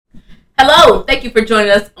Hello, thank you for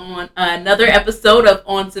joining us on another episode of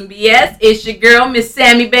On Some BS. It's your girl, Miss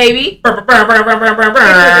Sammy, baby. I'm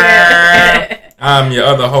your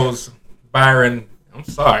other host, Byron. I'm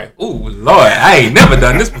sorry. Ooh, Lord, I ain't never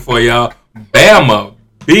done this before, y'all. Bama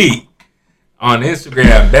B on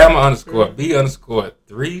Instagram,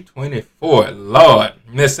 Bama_B_324. Lord,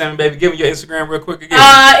 Miss Sammy, baby, give me your Instagram real quick again.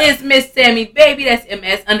 It's Miss Sammy, baby. That's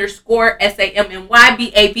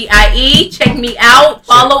MS_SAMMYBABIE. Check me out.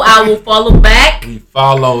 Follow. I will follow back. He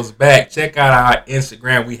follows back. Check out our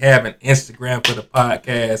Instagram. We have an Instagram for the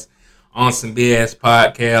podcast, On Some BS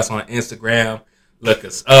Podcast on Instagram. Look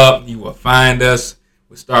us up. You will find us.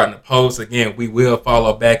 We're starting to post. Again, we will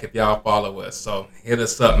follow back if y'all follow us. So hit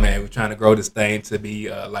us up, man. We're trying to grow this thing to be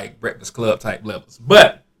like Breakfast Club type levels.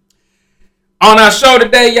 But on our show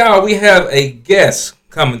today, y'all, we have a guest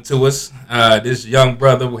coming to us. This young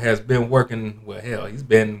brother who has been working, well, hell, he's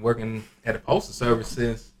been working at a postal service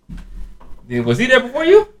since. Was he there before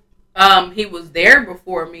you? He was there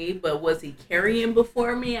before me, but was he carrying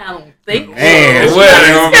before me? I don't think so. Man, you see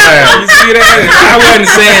that? I wasn't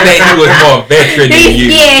saying that he was more veteran than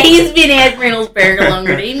you. Yeah, he's been at Reynoldsburg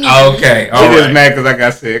longer than me. Okay, all right. He was mad because I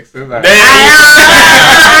got sick. So like,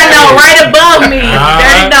 I know, right above me.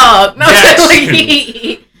 Dirty dog. No,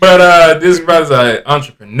 But this brother's an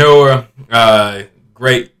entrepreneur.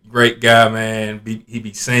 Great guy, man. He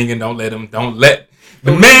be singing. Don't let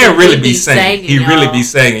the man really be singing. He really be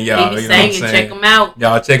singing, y'all. He be singing. Check him out.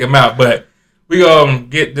 Y'all check him out. But we gonna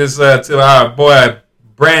get this to our boy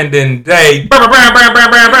Brandon Day. Give it up for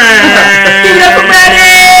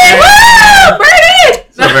Brandon! Woo! Brandon!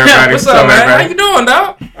 What's up, everybody? What's up, man? How you doing,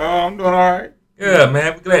 dog? I'm doing all right. Yeah,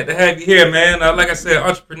 man. We're glad to have you here, man. Like I said,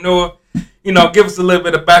 entrepreneur. You know, give us a little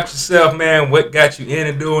bit about yourself, man. What got you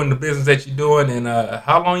into doing the business that you're doing, and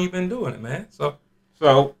how long you been doing it, man? So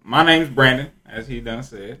my name's Brandon, as he done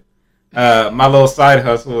said. My little side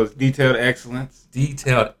hustle is Detailed Excellence.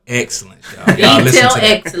 Detailed Excellence, y'all. Detailed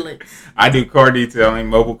Excellence. I do car detailing,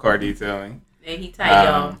 mobile car detailing. And he tight,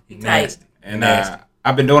 y'all. He tight. And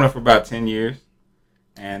I've been doing it for about 10 years.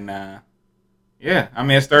 And yeah, I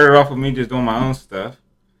mean, it started off with me just doing my own stuff.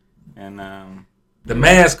 And the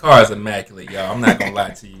man's car is immaculate, y'all. I'm not gonna lie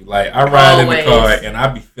to you. Like, I ride in the car and I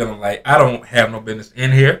be feeling like I don't have no business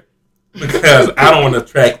in here because I don't want to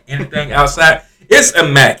attract anything outside. It's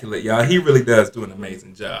immaculate, y'all. He really does do an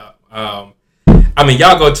amazing job. I mean,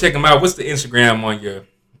 y'all go check him out. What's the Instagram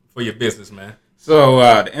for your business, man? So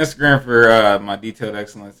the Instagram for my Detailed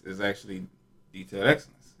Excellence is actually Detailed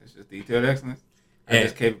Excellence. It's just Detailed Excellence. I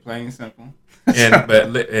just kept it plain and simple.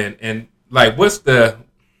 and like, what's the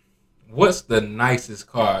nicest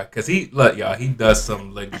car? Because he does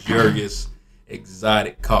some luxurious,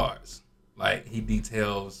 exotic cars. Like, he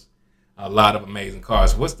details a lot of amazing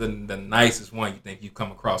cars. What's the nicest one you think you've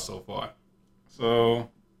come across so far? So,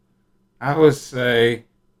 I would say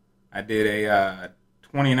I did a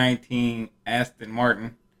 2019 Aston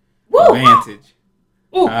Martin Vantage.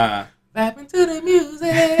 Vibing to the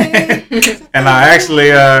music. And I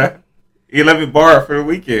actually, he let me borrow it for the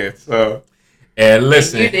weekend, so. And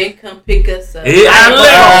listen. You didn't come pick us up. I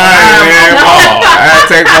had to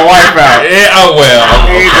take my wife out.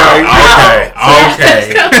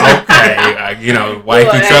 Okay. You know,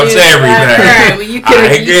 wifey trumps everything. Right. Well, you could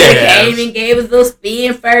have came and gave us those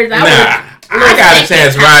spin first. I got a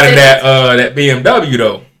chance riding that BMW,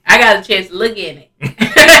 though. I got a chance to look at it.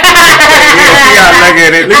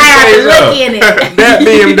 That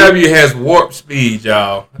BMW has warp speed,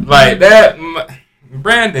 y'all. Like that.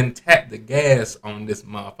 Brandon tapped the gas on this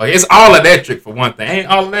motherfucker. It's all electric for one thing. Ain't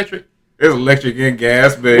all electric? It's electric and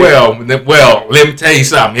gas, baby. Well, let me tell you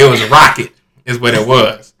something. It was a rocket, is what it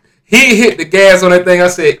was. He hit the gas on that thing. I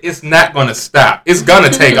said, it's not going to stop. It's going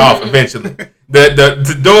to take off eventually.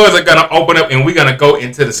 The doors are going to open up and we're going to go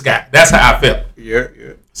into the sky. That's how I felt. Yeah.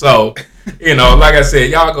 So, you know, like I said,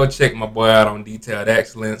 y'all go check my boy out on Detailed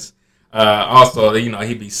Excellence. Also, you know,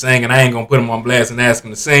 he be singing. I ain't gonna put him on blast and ask him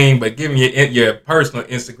to sing, but give me your personal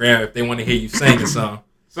Instagram if they want to hear you sing a song.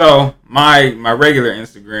 So my regular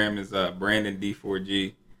Instagram is Brandon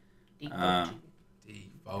D4G.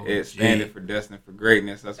 It standing for Destined for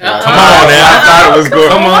Greatness. That's what come on now. I thought it was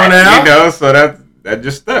good. Come on now. You know, so that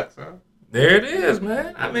just stuck. So there it is,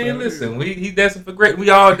 man. I mean, listen, he destined for great. We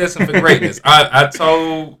all destined for greatness. I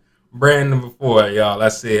told Brandon before, y'all. I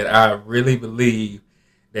said I really believe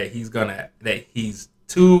that he has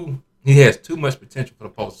too much potential for the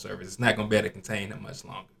postal service. It's not gonna be able to contain him much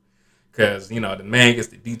longer, because you know the man gets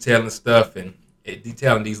to detailing stuff and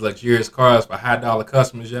detailing these luxurious cars for high dollar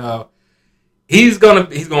customers, y'all. He's gonna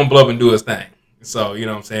blow up and do his thing. So you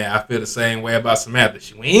know what I'm saying. I feel the same way about Samantha.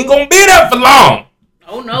 We ain't gonna be there for long.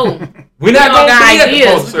 Oh no. We're not all going to got be at the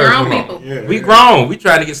ideas. Postal Service Grown tomorrow. people. Yeah. We grown. We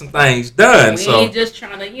trying to get some things done. We So ain't just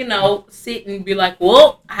trying to, sit and be like,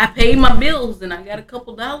 well, I paid my bills and I got a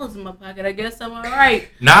couple dollars in my pocket. I guess I'm all right.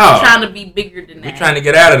 no. I'm trying to be bigger than that. We trying to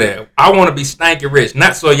get out of there. I want to be stanky rich,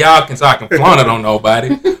 not so I can flaunt it on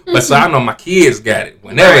nobody, but so I know my kids got it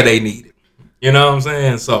whenever Right. they need it. You know what I'm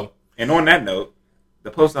saying? So, And on that note, the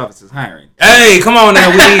post office is hiring. hey, come on now,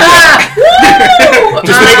 we need that.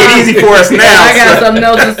 Just make it easy for us now. I got something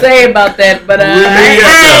else to say about that, but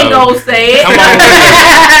I ain't gonna say it.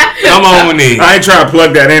 Come on, we need. I ain't trying to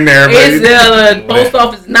plug that in there, but It's the post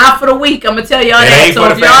office not for the weak. I'm gonna tell y'all It that. ain't So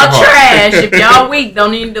for if the y'all faint of heart. trash, if y'all weak,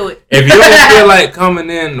 don't even do it. If you don't feel like coming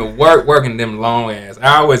in to working them long ass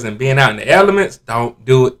hours and being out in the elements, don't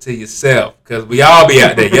do it to yourself. Because we all be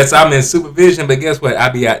out there. Yes, I'm in supervision, but guess what? I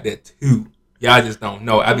be out there too. Y'all just don't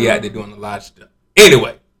know. I be out there doing a lot of stuff.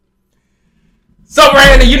 Anyway. So,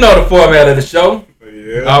 Randy, you know the format of the show.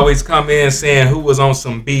 yeah. Always come in saying who was on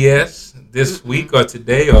some BS this week or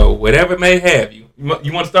today or whatever may have you.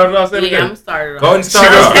 You want to start it off, Senator? Yeah, I'm started off. Go ahead and start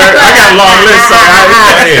She it gonna off. start- I got a long list, so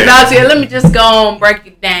I- No, see, let me just go and break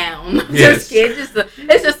it down. Yes. Just kidding.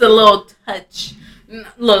 It's just a little touch.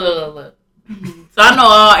 Look. So I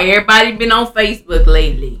know everybody been on Facebook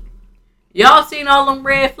lately. Y'all seen all them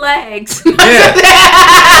red flags? Yeah.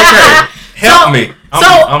 Okay. Help me.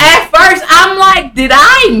 I'm- At first I'm like, did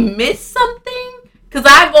I miss something? Cause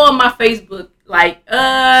I go on my Facebook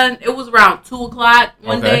it was around 2:00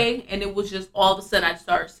 one day, and it was just all of a sudden I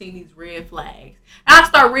started seeing these red flags. And I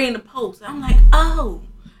start reading the post. I'm like, oh,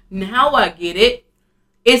 now I get it.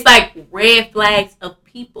 It's like red flags of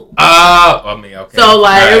people. okay. So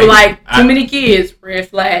it was like too many kids, red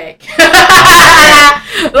flag.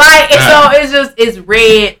 It's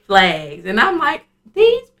red flags, and I'm like,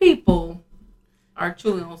 these people are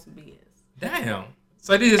truly on some BS. Damn.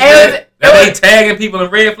 So they just It they tagging people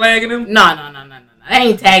and red flagging them? No. They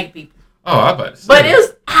ain't tagging people. Oh, I about to say. But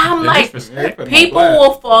I'm They're like, disrespectful. people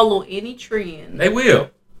will follow any trend. They will.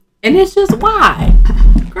 And it's just why.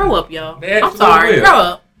 Grow up, y'all. They I'm absolutely sorry. will. Grow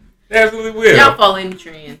up. They absolutely will. Y'all follow any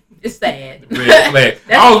trend. It's sad. Red flag.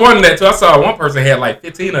 I was wondering that too. I saw one person had like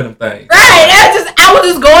 15 of them things. Right. I was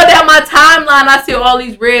just going down my timeline. I see all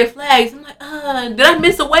these red flags. I'm like, did I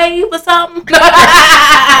miss a wave or something?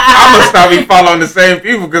 I'm gonna stop me following the same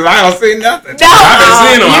people because I don't see nothing. No, I haven't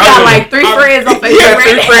seen them. you I got don't- like 3 friends on Facebook. Yeah,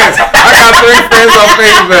 3 friends. I got 3 friends on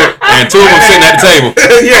Facebook. And 2 of them sitting at the table.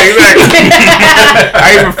 Yeah, exactly. I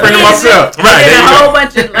even friended myself. Right. And there you a go. whole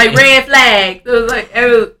bunch of red flags. It was like,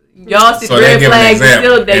 y'all see So the they red give an flags and example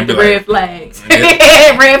still date and be the like, red flags.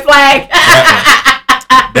 Yeah. Red flag.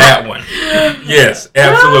 That one. Yes,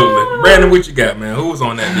 absolutely. Brandon, what you got, man? Who was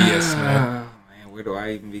on that BS, man? Oh man, where do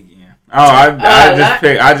I even begin? Oh,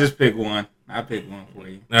 I just pick one. I pick one for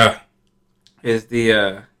you. It's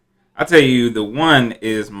the I tell you, the one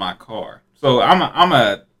is my car. So I'm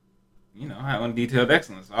a I own detailed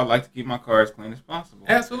excellence. I like to keep my car as clean as possible.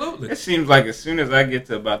 Absolutely. It seems like as soon as I get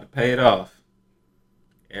to about to pay it off,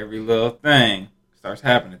 every little thing starts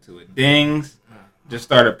happening to it. Dings just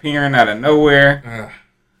start appearing out of nowhere.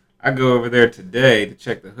 I go over there today to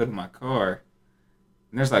check the hood of my car,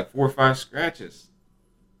 and there's like 4 or 5 scratches.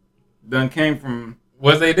 Done came from.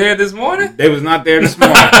 Was they there this morning? They was not there this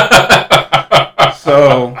morning.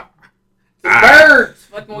 So Birds.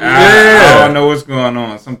 Fucking with you. I don't know what's going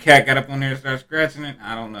on. Some cat got up on there and started scratching it.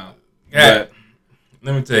 I don't know. Yeah.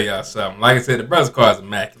 Let me tell y'all something. Like I said, the brother's car is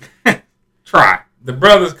immaculate. Try. The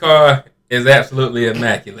brother's car is absolutely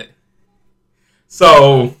immaculate.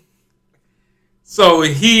 So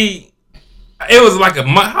it was like a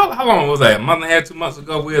month. How long was that? A month and a half, 2 months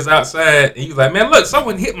ago, we was outside, and he was like, "Man, look,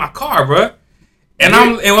 someone hit my car, bro." And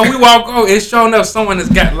when we walk over, it's showing up someone that's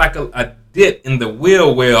got like a dip in the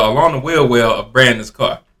wheel well, along the wheel well of Brandon's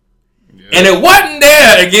car, and it wasn't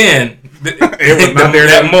there again. It was not there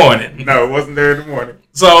that morning. No, it wasn't there in the morning.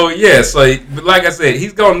 So but like I said,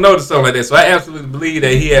 he's gonna notice something like that. So I absolutely believe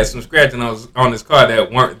that he had some scratching on his car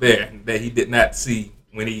that weren't there, that he did not see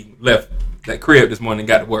when he left that crib this morning and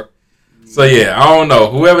got to work. So yeah, I don't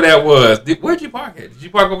know. Whoever that was, where'd you park at? Did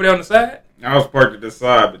you park over there on the side? I was parked at the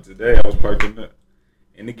side, but today I was parked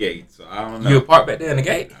in the gate. So I don't know. You were parked back there in the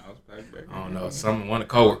gate? I was parked back. I don't know. One of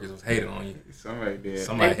the coworkers was hating on you. Somebody did.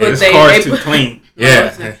 Somebody They put hated. This car's too clean. Yeah.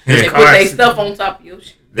 They put their stuff on top of your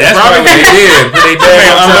shit. That's probably what they did. But they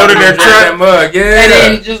Unloaded their truck. That mug. Yeah. And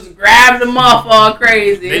then just grabbed them off all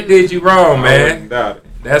crazy. They did you wrong, I man. wouldn't doubt it.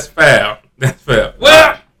 That's foul. That's foul.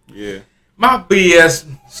 Well, Yeah. my BS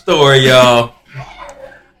story, y'all.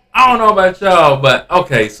 I don't know about y'all, but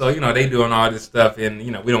okay, so they doing all this stuff, and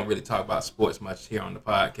we don't really talk about sports much here on the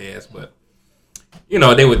podcast, but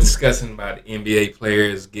they were discussing about the NBA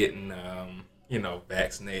players getting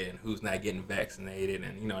vaccinated and who's not getting vaccinated.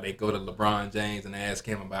 And, they go to LeBron James and ask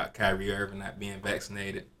him about Kyrie Irving not being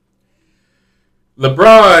vaccinated.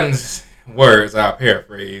 LeBron's words, I'll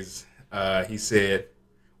paraphrase, he said,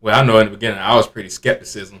 well, I know in the beginning I was pretty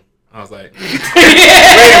skepticism. I was like, wait a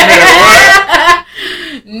minute, what?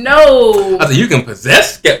 No. I said, you can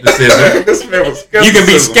possess skepticism. This man was skepticism. You can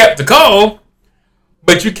be skeptical,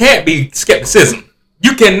 but you can't be skepticism.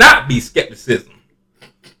 You cannot be skepticism.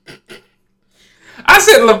 I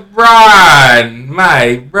said, LeBron,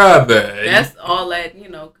 my brother. That's all that,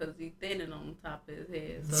 because he's thinning on top of his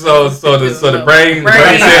head. So the brain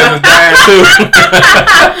cells is dying too.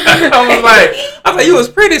 I was like, you was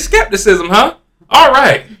pretty skepticism, huh? All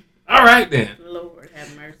right then. Lord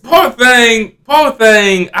have mercy. Poor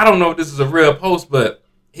thing. I don't know if this is a real post, but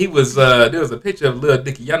he was. There was a picture of Lil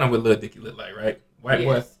Dicky. Y'all know what Lil Dicky look like, right? White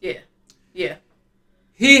boy. Yeah.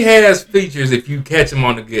 He has features. If you catch him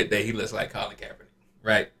on a good day, he looks like Colin Kaepernick,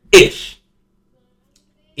 right? Ish.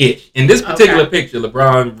 In this particular picture,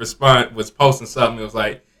 LeBron was posting something. It was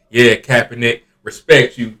like, "Yeah, Kaepernick,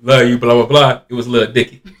 respect you, love you, blah blah blah." It was Lil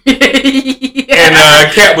Dicky, and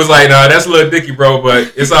Cap was like, "Nah, that's Lil Dicky, bro,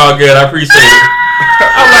 but it's all good. I appreciate it."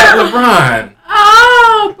 I'm like, LeBron.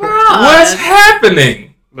 Oh, bro, what's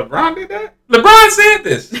happening? LeBron did that? LeBron said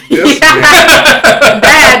this. That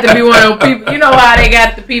had to be one of those people. You know how they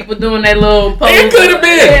got the people doing that little pose? It could have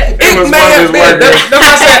been. Yeah. It may have been. That's why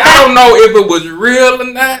I said I don't know if it was real or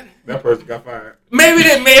not. That person got fired. Maybe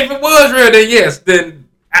if it was real, then yes. Then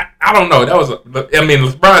I don't know.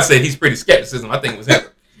 LeBron said he's pretty skepticism. I think it was him.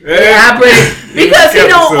 Yeah, because he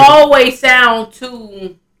don't always sound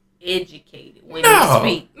too educated when he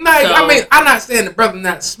speaks. No, so. I'm not saying the brother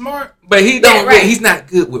not smart, but he don't. He's not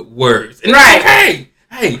good with words. And right.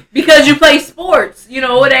 Hey. Because you play sports, it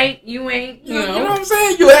ain't. You know what I'm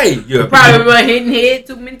saying? You're probably been hitting head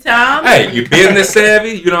too many times. Hey, you business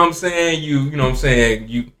savvy. You know what I'm saying?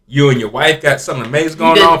 You and your wife got something amazing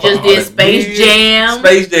going on. Just did Space Jam.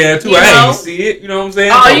 Space Jam too. I ain't see it. You know what I'm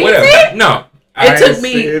saying? Oh, you see it? No. It took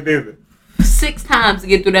me 6 times to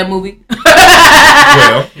get through that movie.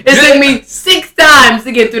 It took me 6 times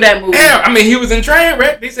to get through that movie. Yeah, he was in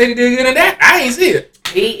Trainwreck. They said he did good in that. I ain't see it.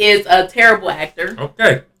 He is a terrible actor.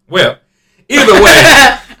 Okay. Well, either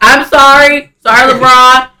way. I'm sorry. Sorry,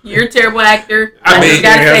 LeBron. You're a terrible actor. I just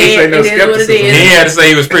gotta say it. It is what it is. He had to say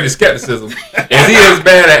he was pretty skepticism. Is he as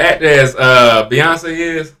bad an actor as Beyonce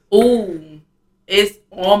is? Ooh. It's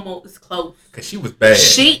almost close. Because she was bad.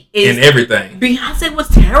 She is. In everything. Beyonce was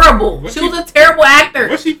terrible. She was a terrible actor.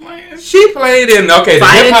 What's she playing? She played in, the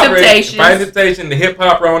Fighting Temptation, the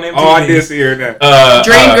hip-hop on MTV. Oh, I did see her in that.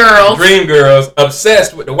 Dreamgirls.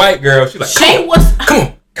 Obsessed with the white girl. She's like, come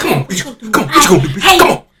on. Come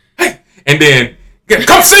on. Hey. And then,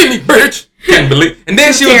 come see me, bitch. Can't believe. And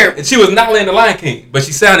then she was not in the Lion King, but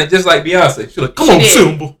she sounded just like Beyonce. She was like, come on,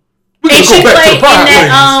 Simba. And she played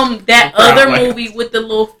in that other movie with the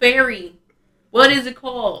little fairy. What is it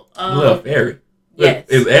called? Little fairy. Yes.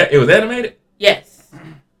 It was animated? Yes.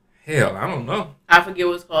 Hell, I don't know. I forget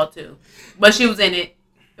what it's called too. But she was in it.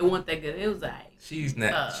 It wasn't that good. It was alright. She's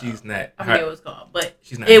not. I forget what it's called. But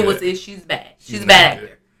she's bad. She's a bad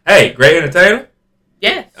actor. Hey, great entertainer.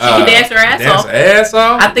 Yeah. She can dance her ass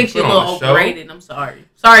off. I think she's a little overrated. I'm sorry.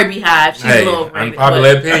 Sorry, Beehive. She's a little overrated.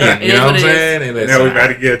 Unpopular opinion. You know what I'm saying? Now we about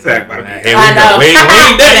to get attacked by the Here we go. We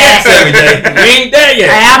ain't there yet, Sammy J. We ain't there yet.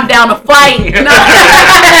 I'm down to fight.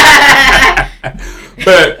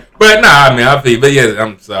 But I feel. But yeah,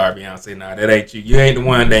 I'm sorry, Beyonce. Nah, that ain't you. You ain't the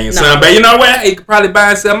one, Daniel son. But you know what? You could probably buy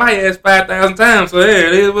and sell my ass 5,000 times. So yeah,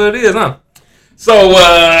 it is what it is, huh? So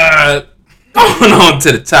going on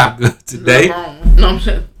to the topic today. No, I'm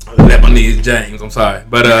sure. Lebanese James. I'm sorry,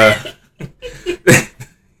 but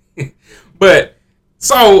but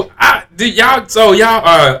so y'all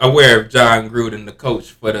are aware of John Gruden, the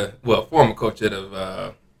coach for former coach of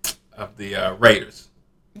the Raiders.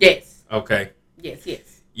 Yes. Okay. Yes.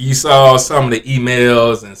 You saw some of the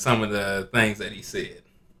emails and some of the things that he said.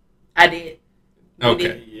 I did.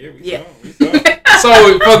 Okay. Yeah, we saw.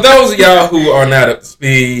 So for those of y'all who are not up to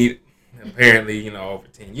speed, apparently, over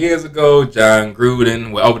 10 years ago, John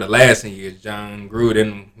Gruden, over the last 10 years, John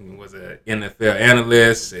Gruden was an NFL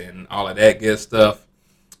analyst and all of that good stuff.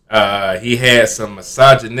 He had some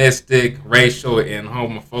misogynistic, racial, and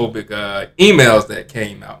homophobic emails that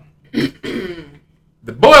came out.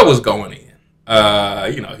 The boy was going in.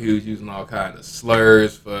 He was using all kinds of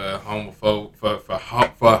slurs for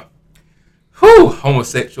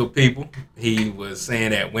homosexual people. He was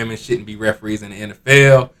saying that women shouldn't be referees in the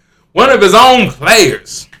NFL. One of his own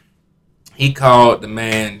players, he called the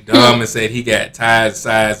man dumb and said he got tires the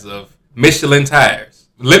size of Michelin tires.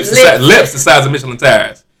 Lips the size of Michelin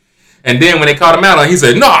tires. And then when they called him out on, he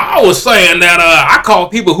said, "No, I was saying that I call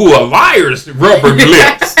people who are liars rubber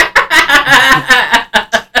lips."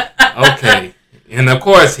 Okay, and of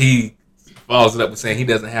course he follows it up with saying he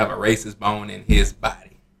doesn't have a racist bone in his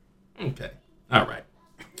body. Okay, all right.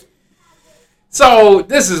 So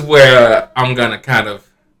this is where I'm gonna kind of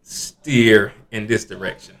steer in this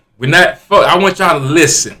direction. I want y'all to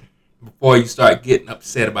listen before you start getting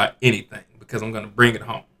upset about anything, because I'm gonna bring it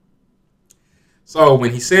home. So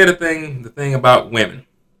when he said the thing about women,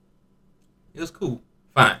 it was cool,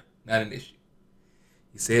 fine, not an issue.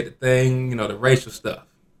 He said the thing, the racial stuff,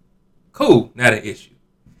 cool, not an issue.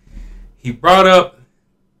 He brought up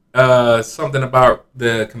something about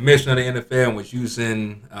the commissioner of the NFL was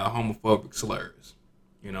using homophobic slurs.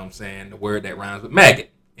 You know what I'm saying? The word that rhymes with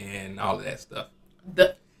maggot and all of that stuff.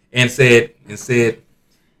 And said.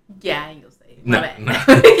 Yeah, I ain't gonna say it. No. And,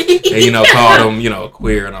 called him,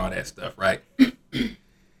 queer and all that stuff, right?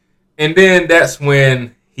 And then that's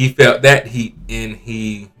when he felt that heat and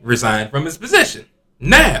he resigned from his position.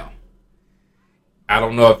 Now, I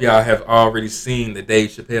don't know if y'all have already seen the Dave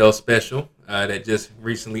Chappelle special that just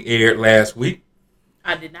recently aired last week.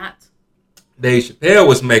 I did not. Dave Chappelle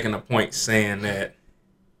was making a point saying that.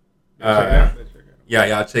 Yeah,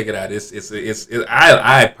 y'all check it out.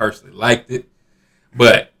 I personally liked it,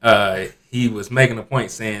 but he was making a point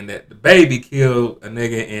saying that the baby killed a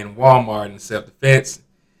nigga in Walmart in self-defense.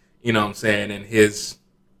 You know what I'm saying? And his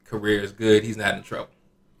career is good. He's not in trouble.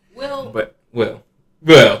 Well.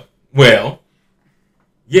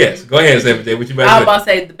 Yes, go ahead, 7J. What you about to say? I was about to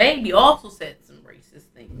say the baby also said some racist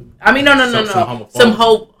things. I mean, no. Some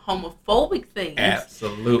homophobic things.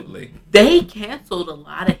 Absolutely. They canceled a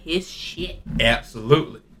lot of his shit.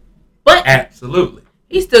 Absolutely. But absolutely.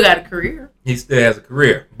 He still got a career. He still has a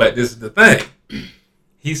career. But this is the thing.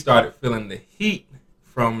 He started feeling the heat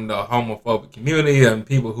from the homophobic community and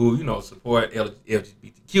people who, support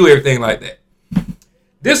LGBTQ, everything like that.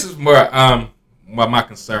 This is where what my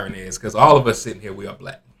concern is, because all of us sitting here, we are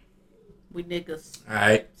black. We niggas. All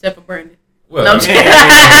right. Except for Brandon. Well, no,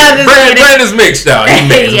 Brandon's mixed, y'all. He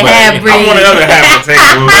mixed. Yeah, I want the other half to take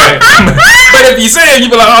it. But if you say it, you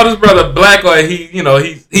be like, "Oh, this brother black," or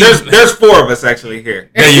there's four of us actually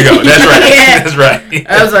here. There you go. That's right. Yeah. That's right.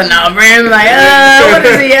 I was like, "No, Brandon." Like, what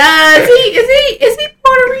is he? Is he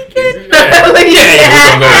Puerto Rican? I'll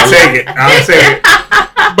take it.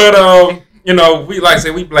 But we like I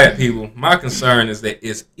said, we black people. My concern is that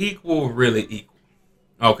it's equal, really equal.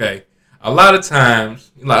 Okay. A lot of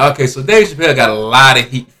times, so Dave Chappelle got a lot of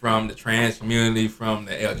heat from the trans community, from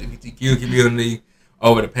the LGBTQ community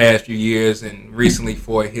over the past few years, and recently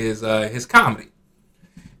for his comedy.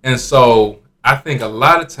 And so I think a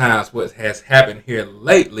lot of times what has happened here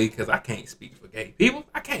lately, because I can't speak for gay people,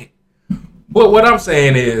 I can't. But what I'm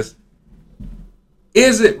saying is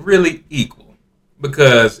it really equal?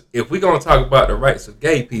 Because if we're going to talk about the rights of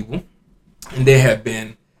gay people, and there have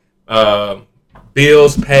been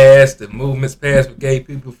bills passed and movements passed for gay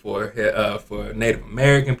people, for Native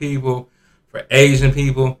American people, for Asian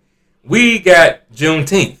people. We got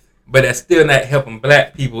Juneteenth, but that's still not helping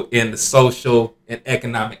black people in the social and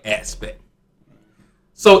economic aspect.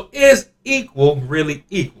 So is equal really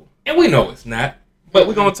equal? And we know it's not, but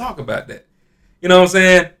we're going to talk about that. You know what I'm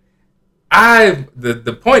saying?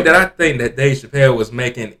 The point that I think that Dave Chappelle was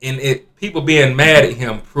making, people being mad at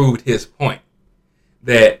him proved his point.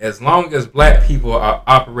 That as long as black people are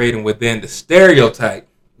operating within the stereotype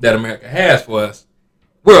that America has for us,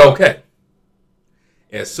 we're okay.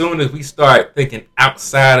 As soon as we start thinking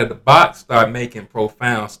outside of the box, start making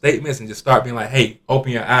profound statements, and just start being like, hey,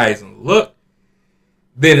 open your eyes and look,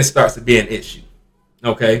 then it starts to be an issue.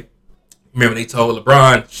 Okay? Remember they told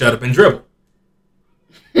LeBron, shut up and dribble.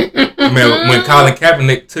 Remember when Colin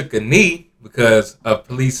Kaepernick took a knee because of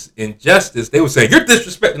police injustice, they were saying, you're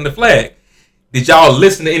disrespecting the flag. Did y'all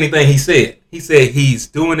listen to anything he said? He said he's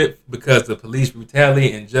doing it because of police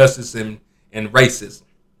brutality, injustice, and racism.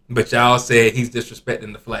 But y'all said he's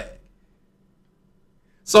disrespecting the flag.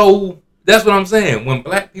 So that's what I'm saying. When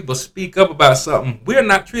black people speak up about something, we're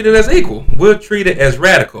not treated as equal. We're treated as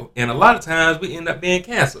radical. And a lot of times we end up being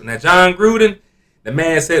canceled. Now, John Gruden, the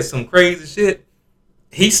man said some crazy shit.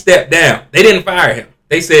 He stepped down. They didn't fire him.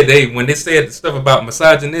 They said when they said the stuff about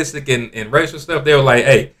misogynistic and racial stuff, they were like,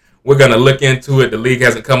 hey, we're going to look into it. The league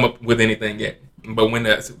hasn't come up with anything yet. But when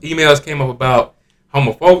the emails came up about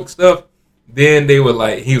homophobic stuff, then they were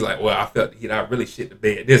like, he was like, well, I felt I really shit the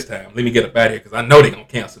bed this time. Let me get up out of here because I know they're going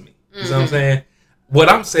to cancel me. You know what I'm saying? What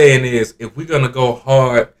I'm saying is, if we're going to go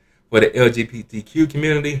hard for the LGBTQ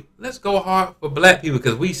community, let's go hard for black people,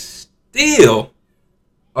 because we still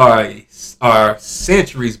are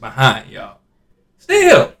centuries behind y'all.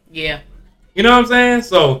 Still. Yeah. You know what I'm saying?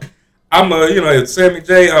 So it's Sammy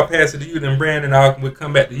J, I'll pass it to you, then Brandon, we'll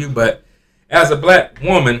come back to you. But as a black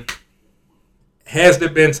woman, has there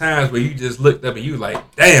been times where you just looked up and you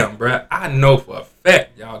like, damn, bro, I know for a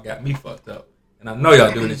fact y'all got me fucked up. And I know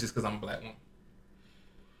y'all doing this just because I'm a black woman.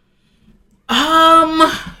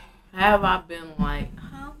 Have I been like,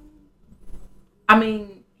 I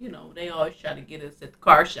mean, they always try to get us at the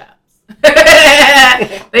car shops.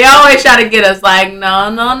 They always try to get us like, no.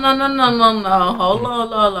 Hold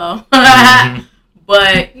on. Mm-hmm.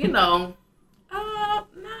 But, not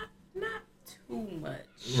too much.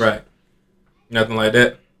 Right. Nothing like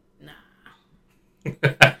that? Nah.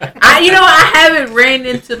 I haven't ran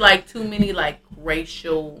into like too many like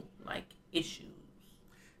racial like issues.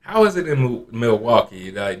 How is it in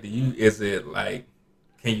Milwaukee? Like, is it like,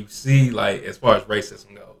 can you see like as far as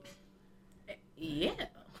racism goes? Yeah.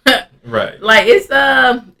 Right. Like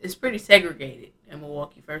it's pretty segregated in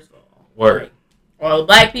Milwaukee. First of all, word. Like, all the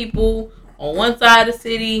black people on one side of the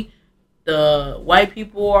city, the white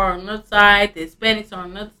people are on another side, the Hispanics are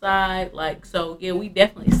on another side. Like, so yeah, we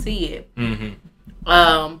definitely see it.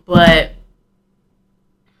 Mm-hmm. But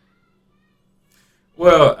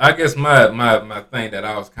well, I guess my thing that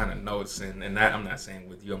I was kind of noticing, and I'm not saying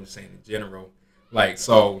with you, I'm just saying in general. Like,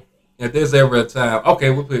 so if there's ever a time, okay,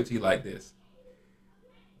 we'll put it to you like this.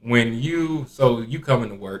 When you come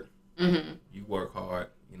into work, mm-hmm. you work hard,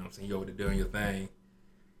 you know what I'm saying, you're over there doing your thing.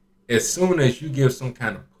 As soon as you give some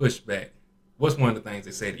kind of pushback, what's one of the things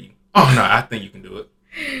they say to you? Oh, no, I think you can do it.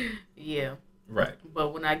 Yeah. Right.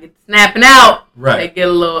 But when I get snapping out, right, they get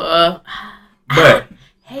a little, but,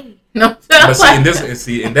 hey. No, but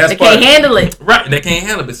see, and that's they can't handle it. Right, they can't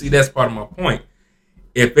handle it. But see, that's part of my point.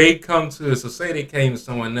 If they come to, so say they came to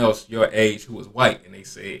someone else your age who was white, and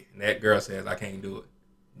that girl says, I can't do it.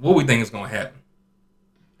 What we think is going to happen?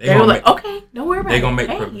 They were like, okay, don't worry about it. They're going to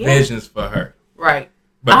make provisions for her. Right.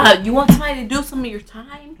 But you want somebody to do some of your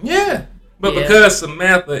time? Yeah. But because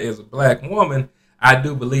Samantha is a black woman, I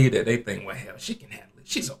do believe that they think, well, hell, she can handle it.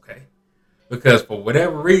 She's okay. Because for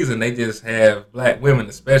whatever reason, they just have black women,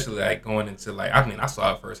 especially like going into like, I mean, I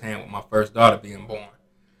saw it firsthand with my first daughter being born.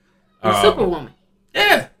 Superwoman.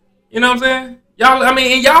 Yeah. You know what I'm saying? Y'all, I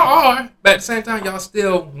mean, and y'all are, but at the same time, y'all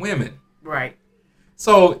still women. Right.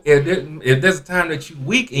 So if there's a time that you're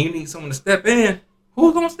weak and you need someone to step in,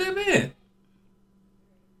 who's going to step in?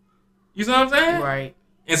 You see what I'm saying? Right.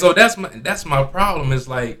 And so that's my problem is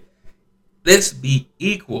like, let's be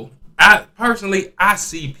equal. I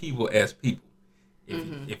see people as people.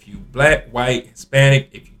 If you black, white, Hispanic,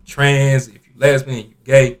 if you trans, if you lesbian, you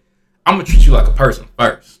gay, I'm going to treat you like a person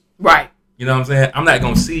first. Right. You know what I'm saying? I'm not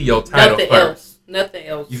going to see your title first. Nothing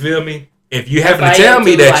else. You feel me? If you happen to tell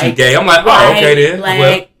me that you gay, I'm like, oh, okay then.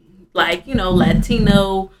 Black, like,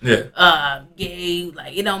 Latino, gay,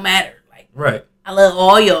 like, it don't matter. Like, right. I love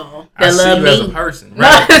all y'all that love me. I see you as a person,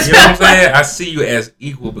 right? You know what I'm saying? I see you as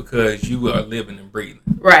equal because you are living and breathing.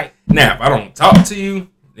 Right. Now, if I don't talk to you,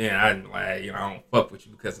 then I don't fuck with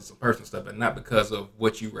you because it's a person stuff, but not because of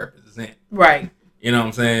what you represent. Right. You know what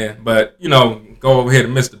I'm saying? But, go over here to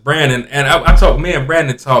Mr. Brandon. And me and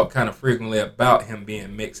Brandon talk kind of frequently about him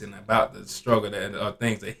being mixed and about the struggle that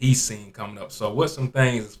things that he's seen coming up. So what's some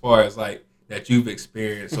things as far as like that you've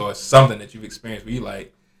experienced or something that you've experienced where you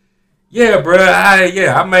like, yeah, bro,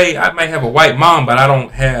 I may have a white mom, but I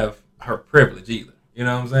don't have her privilege either. You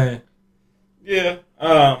know what I'm saying? Yeah.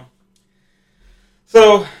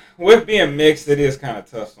 So with being mixed, it is kind of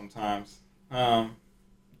tough sometimes.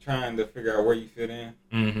 Trying to figure out where you fit in.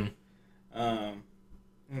 Mm-hmm.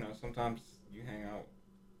 Sometimes you hang out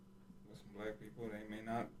with some black people, they may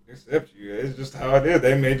not accept you. It's just how it is.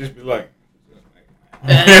 They may just be like,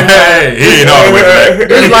 hey, he ain't all the way back.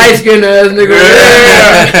 This light-skinned ass nigga.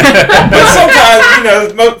 Yeah. But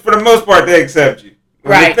sometimes, for the most part, they accept you.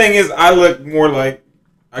 Right. The thing is, I look more like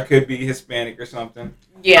I could be Hispanic or something.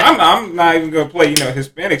 Yeah. I'm not even going to play,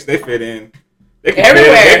 Hispanics, they fit in. They can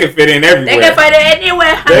fit in everywhere. They can fit in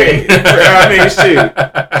anywhere.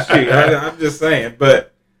 Shoot. I'm just saying.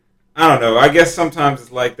 But, I don't know. I guess sometimes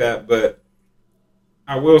it's like that. But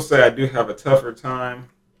I will say I do have a tougher time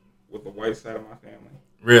with the white side of my family.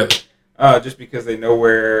 Really? Just because they know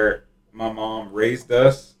where my mom raised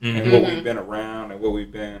us mm-hmm. and what we've been around and what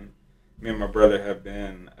we've been. Me and my brother have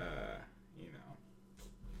been, I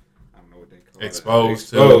don't know what they call Exposed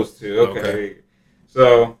to. Okay.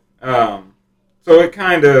 So it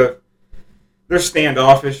kind of, they're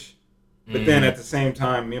standoffish. But then at the same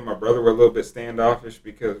time, me and my brother were a little bit standoffish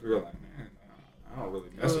because we were like, man, I don't really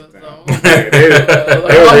mess with them. I'm black.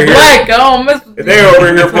 I don't mess with They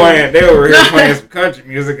over here playing. They over here playing some country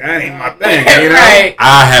music. That ain't my thing. You know. Right.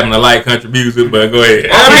 I happen to like country music, but go ahead.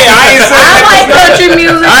 I like country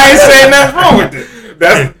music. I ain't saying nothing wrong with it.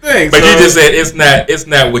 That's the thing. But you just said it's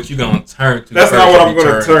not what you're gonna turn to. That's not what I'm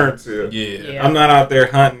gonna turn to. Yeah. I'm not out there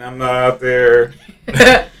hunting. I'm not out there.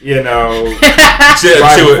 You know,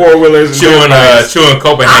 chewing 4-wheelers, chewing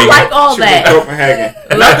Copenhagen. I like all that. Copenhagen.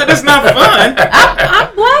 Not that it's not fun.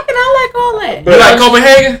 I'm black and I like all that. But you like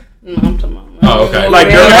Copenhagen? No, I'm talking about. Oh, okay. Like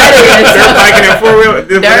dirt biking and 4-wheelers.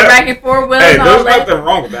 Dirt biking 4-wheelers. Hey, there's nothing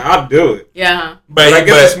wrong with that. I'll do it. Yeah. But I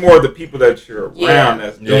guess it's more the people that you're around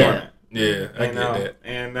that's doing it. Yeah, I get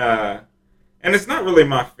that. And it's not really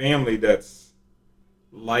my family that's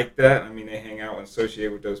like that. I mean, they hang out and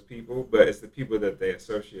associate with those people, but it's the people that they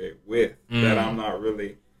associate with that I'm not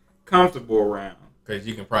really comfortable around. Because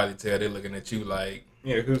you can probably tell they're looking at you like,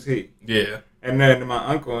 yeah, who's he? Yeah. And then my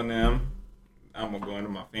uncle and them, I'm gonna go into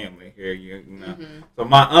my family here, you know. Mm-hmm. So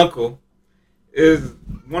my uncle is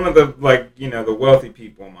one of the the wealthy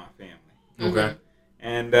people in my family. Okay.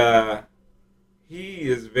 And he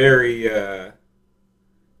is very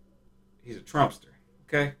he's a Trumpster.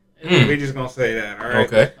 Okay. We're just gonna say that, all right?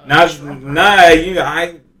 Okay.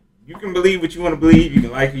 You can believe what you want to believe. You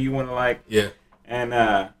can like who you want to like. Yeah. And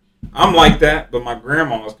I'm like that, but my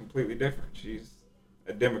grandma is completely different. She's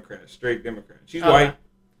a Democrat, straight Democrat. She's white,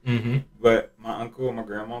 but my uncle and my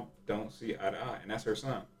grandma don't see eye to eye, and that's her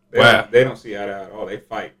son. They don't see eye to eye at all. They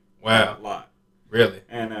fight. Wow. A lot. Really?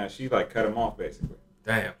 And she cut him off basically.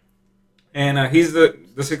 Damn. And he's the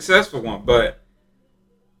successful one, but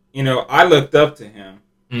I looked up to him.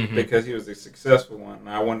 Because he was a successful one, and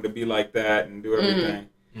I wanted to be like that and do everything.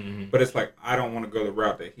 But it's like I don't want to go the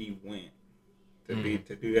route that he went to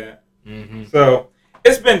do that. So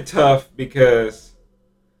it's been tough because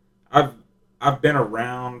I've been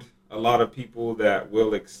around a lot of people that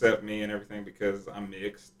will accept me and everything because I'm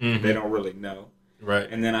mixed. They don't really know, right?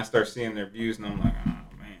 And then I start seeing their views, and I'm like, oh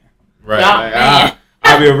man, right?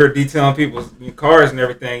 I'll be over detailing people's cars and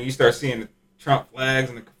everything. You start seeing the Trump flags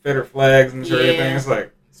and the Confederate flags and everything. It's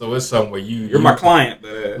like. So it's something where you're my client,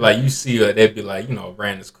 but like you see they'd be like,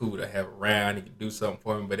 Brandon's cool to have around. He can do something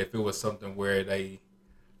for him. But if it was something where they,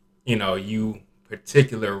 you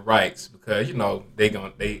particular rights because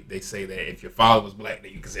they say that if your father was black,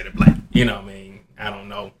 then you consider black. You know what I mean? I don't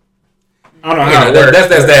know. I don't know how it works.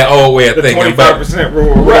 That's that old way of thinking. 25%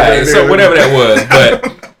 rule, right? So whatever that was,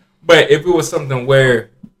 but if it was something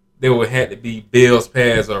where there would have to be bills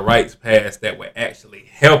passed or rights passed that would actually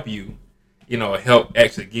help you. Help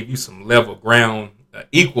actually give you some level ground,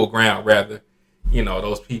 equal ground rather.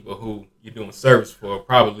 Those people who you're doing service for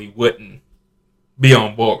probably wouldn't be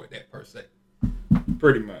on board with that per se.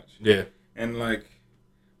 Pretty much. Yeah. And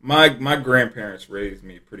my grandparents raised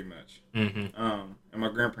me pretty much. And my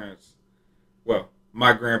grandparents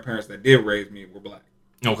that did raise me were black.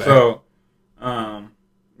 Okay. So,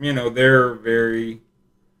 they're very.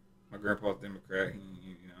 My grandpa's Democrat.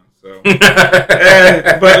 So, but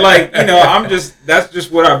that's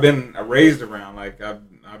just what I've been raised around.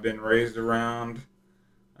 I've been raised around.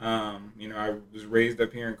 I was raised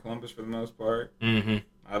up here in Columbus for the most part. I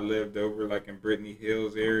lived over in Brittany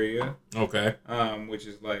Hills area. Okay. Which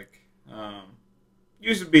is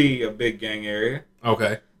used to be a big gang area.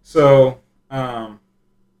 Okay. So,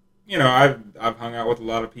 I've hung out with a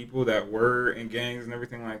lot of people that were in gangs and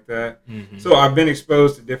everything like that. So I've been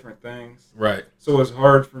exposed to different things. Right. So it's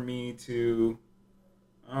hard for me to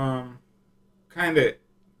kind of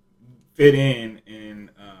fit in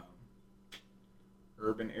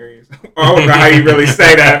urban areas. I don't know how you really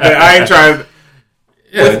say that, but I ain't trying to.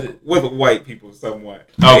 Yeah. With white people somewhat.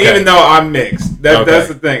 Okay. Even though I'm mixed. That's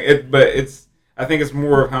the thing. I think it's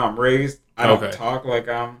more of how I'm raised. I don't talk like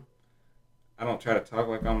I don't try to talk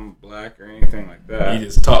like I'm black or anything like that. You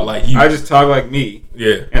just talk like you. I just talk like me.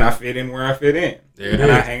 Yeah. And I fit in where I fit in. There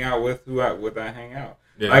and I hang out with who I hang out.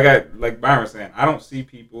 Yeah. Like Byron was saying, I don't see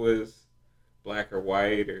people as black or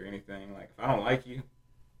white or anything. If I don't like you,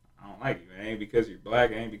 I don't like you. It ain't because you're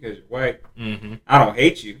black. It ain't because you're white. I don't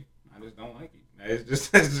hate you. I just don't like you.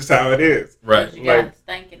 That's just how it is. Right. You got a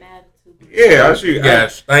stinking attitude. Yeah, you got a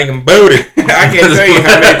stinking booty. I can't tell you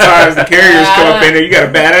how many times the carriers come up in there. You got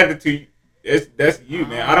a bad attitude. That's you,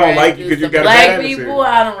 man. I don't like you because you got a bad attitude. Black people,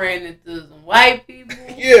 I done ran into some white people.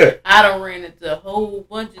 Yeah. I done ran into a whole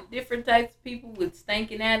bunch of different types of people with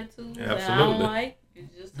stinking attitudes that I don't like.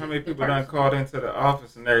 It's just how many people done called into the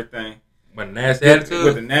office and everything? With a nasty attitude?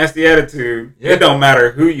 With a nasty attitude. Yeah. It don't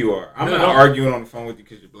matter who you are. I'm not arguing on the phone with you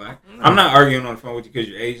because you're black. I'm not arguing on the phone with you because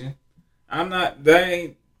you're Asian.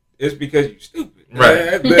 It it's because you stupid.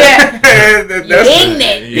 Right. That's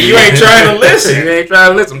ignorant. You ain't trying to listen. You ain't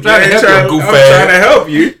trying to listen. I'm trying to help you, goof I'm trying to help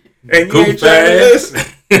you, and you ain't trying to listen.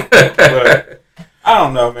 But I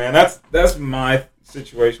don't know, man. That's my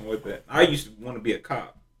situation with it. I used to want to be a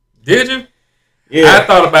cop. Did you? Yeah. I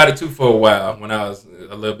thought about it too for a while when I was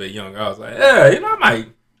a little bit younger. I was like, yeah, I might.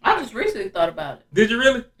 I just recently thought about it. Did you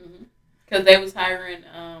really? Because they was hiring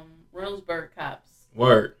Reynoldsburg cops.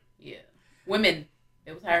 Word. Yeah. Women.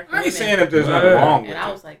 They was hiring for I ain't women. saying if there's nothing wrong with it. And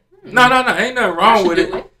I was like, No, ain't nothing wrong with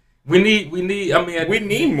it. We need. I mean, we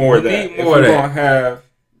need more of that. Need more of that. We're gonna have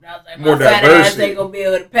I was like, more my fat ass diversity. ain't gonna be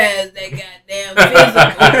able to pass that goddamn physical.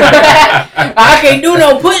 I can't do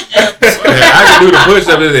no push-ups. I can do the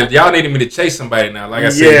push-ups. If y'all needed me to chase somebody now, like I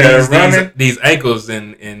said, these ankles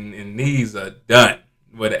and knees are done.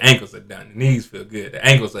 Well, the ankles are done. The knees feel good. The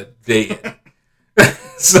ankles are dead.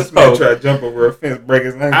 So this man try to jump over a fence, break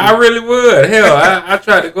his ankle. I really would. Hell, I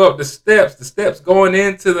tried to go up the steps going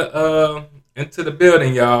into the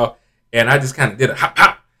building, y'all, and I just kind of did a hop,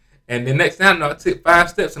 hop. And the next time I took 5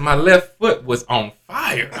 steps and my left foot was on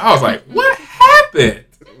fire. I was like, what happened?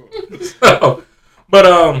 So,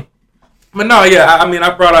 but no, yeah, I mean,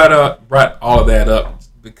 I brought all of that up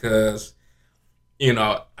because,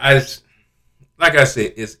 like I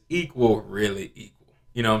said, it's equal, really equal.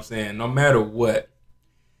 You know what I'm saying? No matter what,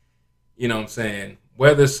 you know what I'm saying?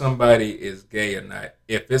 Whether somebody is gay or not,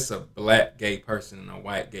 if it's a black gay person and a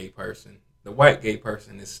white gay person, the white gay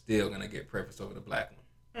person is still going to get preference over the black one.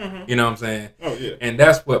 Mm-hmm. You know what I'm saying? Oh, yeah. And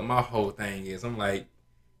that's what my whole thing is. I'm like,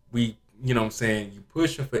 you know what I'm saying? You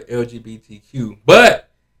pushing for LGBTQ, but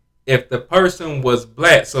if the person was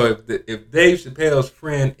black, so if Dave Chappelle's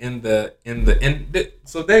friend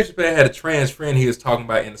so Dave Chappelle had a trans friend he was talking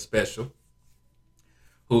about in the special,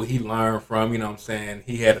 who he learned from, you know what I'm saying?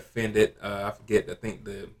 He had offended, I think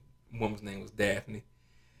the woman's name was Daphne.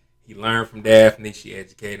 He learned from Daphne. She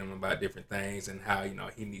educated him about different things and how,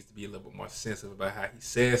 he needs to be a little bit more sensitive about how he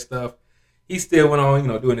says stuff. He still went on,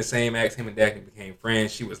 doing the same acts. Him and Daphne became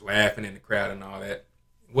friends. She was laughing in the crowd and all that.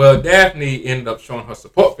 Well, Daphne ended up showing her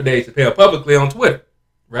support for Dave Chappelle publicly on Twitter,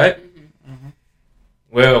 right? Mm-hmm. Mm-hmm.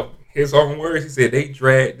 Well, his own words, he said they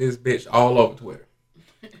dragged this bitch all over Twitter.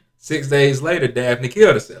 6 days later, Daphne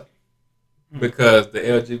killed herself because the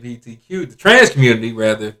the trans community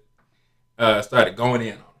rather, started going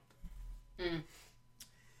in on her.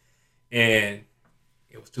 And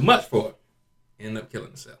it was too much for her. Ended up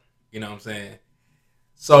killing herself. You know what I'm saying?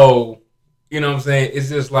 So, you know what I'm saying? It's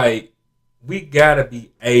just like, we gotta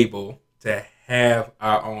be able to have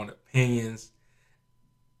our own opinions,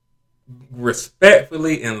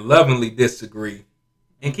 respectfully and lovingly disagree,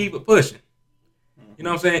 and keep it pushing. You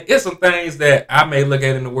know what I'm saying? It's some things that I may look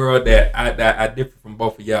at in the world that I differ from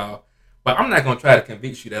both of y'all, but I'm not gonna try to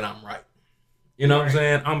convince you that I'm right. You know what I'm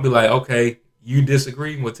saying? I'm gonna be like, okay, you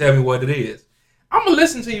disagree? Well, tell me what it is. I'm gonna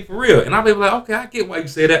listen to you for real, and I'll be like, okay, I get why you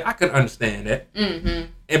say that. I can understand that,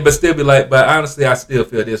 but still be like, but honestly, I still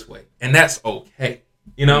feel this way, and that's okay.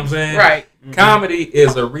 You know what I'm saying? Right. Mm-hmm. Comedy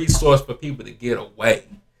is a resource for people to get away.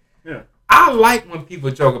 Yeah. I like when people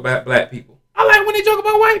joke about black people. I like when they joke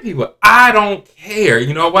about white people. I don't care.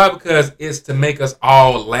 You know why? Because it's to make us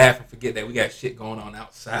all laugh and forget that we got shit going on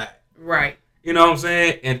outside. Right. You know what I'm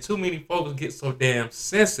saying? And too many folks get so damn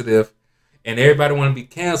sensitive, and everybody want to be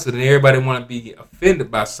canceled, and everybody want to be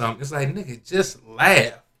offended by something. It's like, nigga, just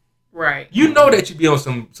laugh. Right. You know that you be on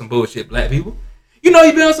some bullshit black people. You know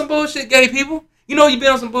you be on some bullshit gay people. You know you be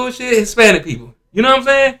on some bullshit Hispanic people. You know what I'm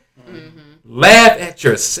saying? Mm-hmm. Laugh at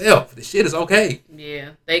yourself. The shit is okay. Yeah.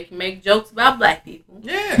 They can make jokes about black people.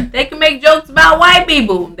 Yeah. They can make jokes about white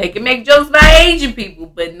people. They can make jokes about Asian people.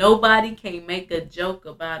 But nobody can make a joke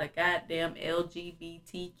about a goddamn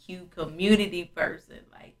LGBTQ community person.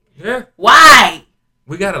 Like, yeah. Why?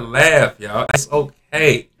 We gotta laugh, y'all. It's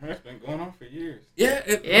okay. That's been going on for years. Yeah.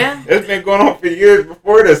 It's been going on for years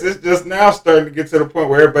before this. It's just now starting to get to the point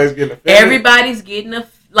where everybody's getting offended. Everybody's getting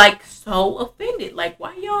so offended. Like,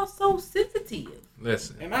 why y'all so sensitive?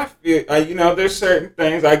 Listen. And I feel, there's certain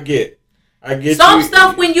things I get. Some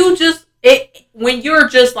stuff when you're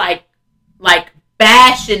just like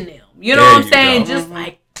bashing them. You know what I'm saying? Just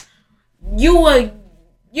like like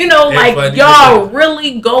y'all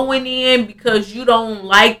really going in because you don't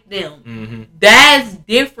like them. Mm-hmm. That's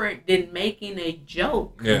different than making a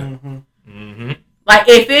joke. Yeah. Mm-hmm. Mm-hmm. Like,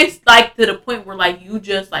 if it's like to the point where like you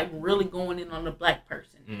just like really going in on the black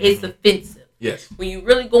person, it's offensive. Yes. When you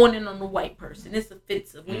really going in on the white person, it's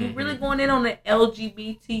offensive. When you really going in on the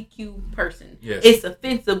LGBTQ person, it's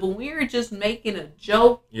offensive. But when you're just making a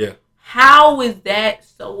joke, how is that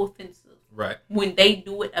so offensive? Right. When they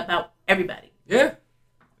do it about everybody. Yeah.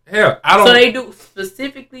 Hell, I don't. So they do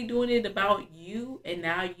specifically doing it about you, and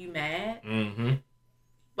now you mad? Mm-hmm.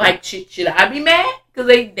 Like, should I be mad? Because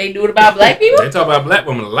they do it about black people? They talk about black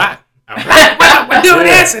women a lot. We're doing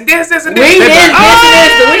this and this and this. We did this and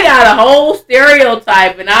this. So we got a whole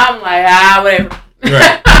stereotype, and I'm like, whatever.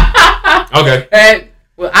 Right. Okay. And,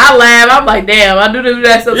 well, I laugh. I'm like, damn, I do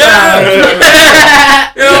that sometimes.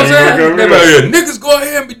 Yeah. You know what I'm saying? They're like, niggas go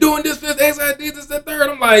ahead and be doing this, X, I did this, that, third.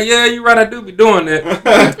 I'm like, yeah, you're right, I do be doing that. You know what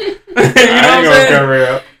I'm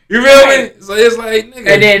saying? You feel me? So it's like, nigga.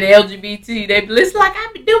 And then the LGBT, they listen like,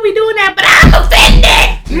 I do be doing that, but I'm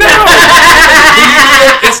offended. No.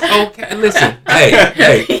 It's okay. Listen,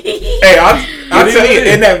 hey, I'll tell you,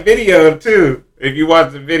 in that video, too, if you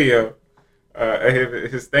watch the video,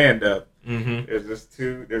 his stand-up, there's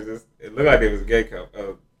it looked like they was a gay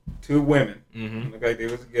couple, two women, looked like they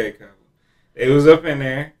was a gay couple. They was up in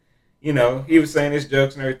there, you know, he was saying his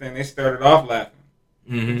jokes and everything, they started off laughing.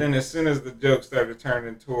 But then as soon as the jokes started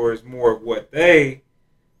turning towards more of what they,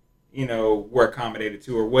 you know, were accommodated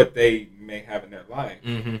to or what they may have in their life,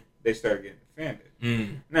 they started getting offended.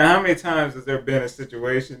 Now, how many times has there been a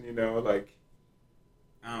situation, you know, like,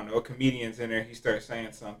 I don't know, a comedian's in there, he starts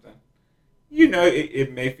saying something. You know,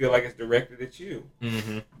 it may feel like it's directed at you.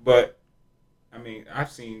 But, I mean,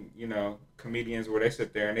 I've seen, you know, comedians where they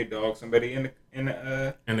sit there and they dog somebody in the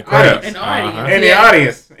crowd. In the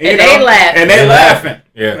audience. And they laughing. And they laughing.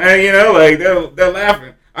 Yeah. And, you know, like, they're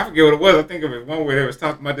laughing. I forget what it was. I think it was one where they was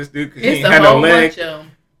talking about this dude because he ain't had no leg. He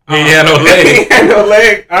ain't had no leg. He had no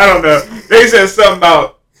leg. I don't know. They said something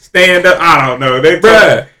about stand up. I don't know.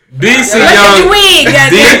 Bruh. DC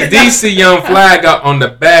Young Fly got on the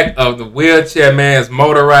back of the wheelchair man's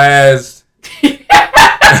motorized wheelchair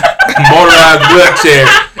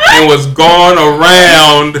and was going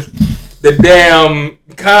around the damn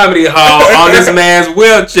comedy hall on this man's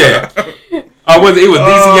wheelchair. Or was it was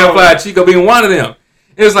DC Young Fly Chico being one of them?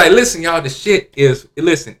 It was like, listen, y'all, the shit is,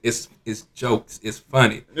 it's jokes, it's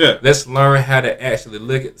funny. Yeah. Let's learn how to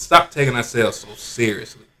actually stop taking ourselves so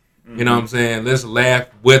seriously. You know what I'm saying? Let's laugh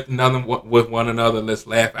with one another. Let's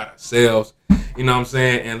laugh at ourselves. You know what I'm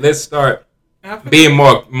saying? And let's start being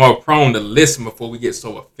more prone to listen before we get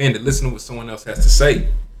so offended. Listen to what someone else has to say.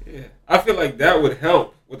 Yeah, I feel like that would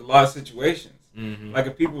help with a lot of situations. Like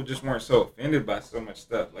if people just weren't so offended by so much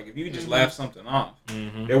stuff. Like if you just laugh something off,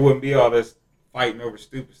 there wouldn't be all this fighting over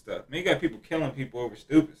stupid stuff. I mean, you got people killing people over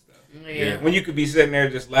stupid stuff. Yeah. When you could be sitting there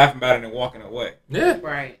just laughing about it and walking away. Yeah.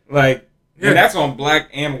 Right. Like, and that's on black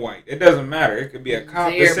and white. It doesn't matter. It could be a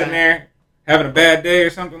cop that's sitting there having a bad day or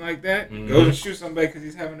something like that. Goes and shoots somebody because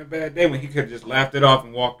he's having a bad day when he could have just laughed it off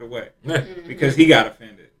and walked away. Because he got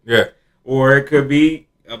offended. Yeah. Or it could be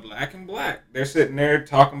a black and black. They're sitting there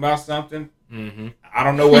talking about something. I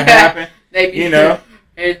don't know what happened. You know.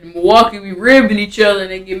 And Milwaukee be ribbing each other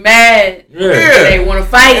and they get mad. Yeah. They want to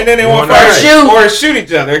fight. And then they want to fight or shoot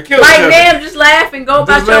each other or kill each other. Like, damn, just laugh and go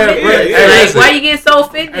about your business. Like, why you getting so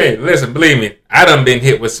offended? Hey, listen, believe me, I done been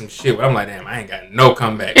hit with some shit where I'm like, damn, I ain't got no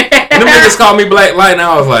comeback. And them niggas called me Black Light and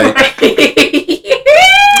I was like, I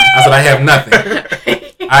said, I have nothing.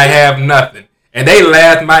 I have nothing. And they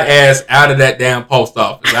laughed my ass out of that damn post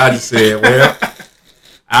office. I just said, well,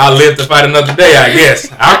 I'll live to fight another day, I guess.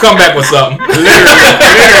 I'll come back with something. literally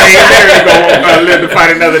gonna live to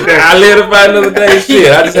fight another day. I live to fight another day.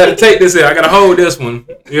 Shit, I just had to take this in. I gotta hold this one.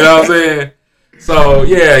 You know what I'm saying? So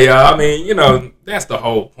yeah, y'all. I mean, you know, that's the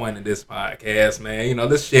whole point of this podcast, man. You know,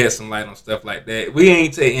 let's shed some light on stuff like that. We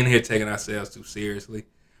ain't in here taking ourselves too seriously.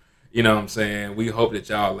 You know what I'm saying? We hope that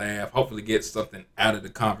y'all laugh. Hopefully, get something out of the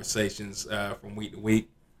conversations from week to week,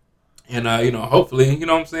 and you know, hopefully, you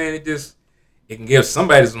know what I'm saying. It can give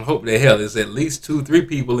somebody some hope that hell, there's at least 2-3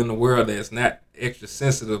 people in the world that's not extra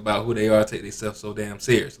sensitive about who they are, take themselves so damn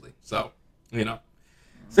seriously. So, you know.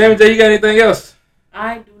 Sammy J, you got anything else?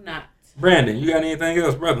 I do not. Brandon, you got anything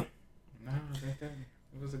else, brother? No,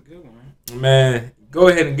 it was a good one. Man, go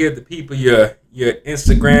ahead and give the people your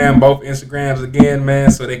Instagram, both Instagrams again,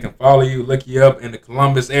 man, so they can follow you, look you up in the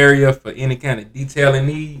Columbus area for any kind of detailing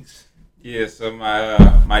needs. Yeah, so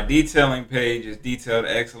my detailing page is Detailed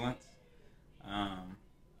Excellence.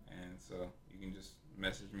 And so you can just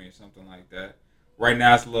message me or something like that. Right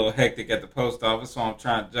now it's a little hectic at the post office, so I'm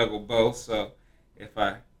trying to juggle both. So if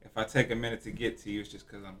I take a minute to get to you, it's just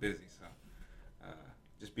because I'm busy. So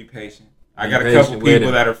just be patient. I got a couple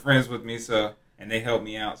people that are friends with me, so and they help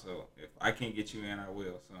me out. So if I can't get you in, I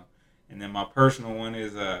will. So and then my personal one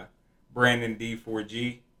is Brandon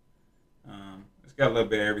D4G. It's got a little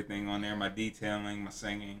bit of everything on there: my detailing, my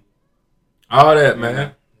singing, all that,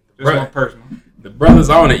 man. Just my personal. The brother's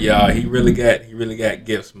on it, y'all. He really got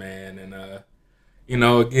gifts, man. And you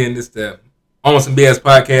know, again, this the On Some BS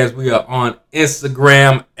Podcast. We are on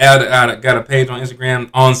Instagram. I got a page on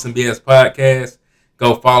Instagram, On Some BS Podcast.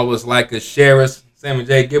 Go follow us, like us, share us. Sammy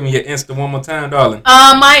J, give me your Insta one more time, darling.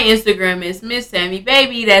 My Instagram is Miss Sammy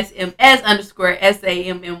Baby. That's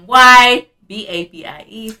MS_SAMMY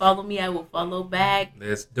Follow me. I will follow back.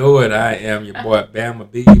 Let's do it. I am your boy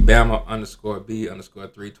Bama B.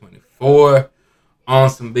 Bama_B_324. On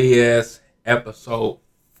Some BS episode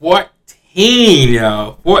 14,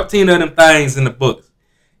 y'all. 14 of them things in the books.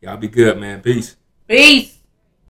 Y'all be good, man. Peace. Peace.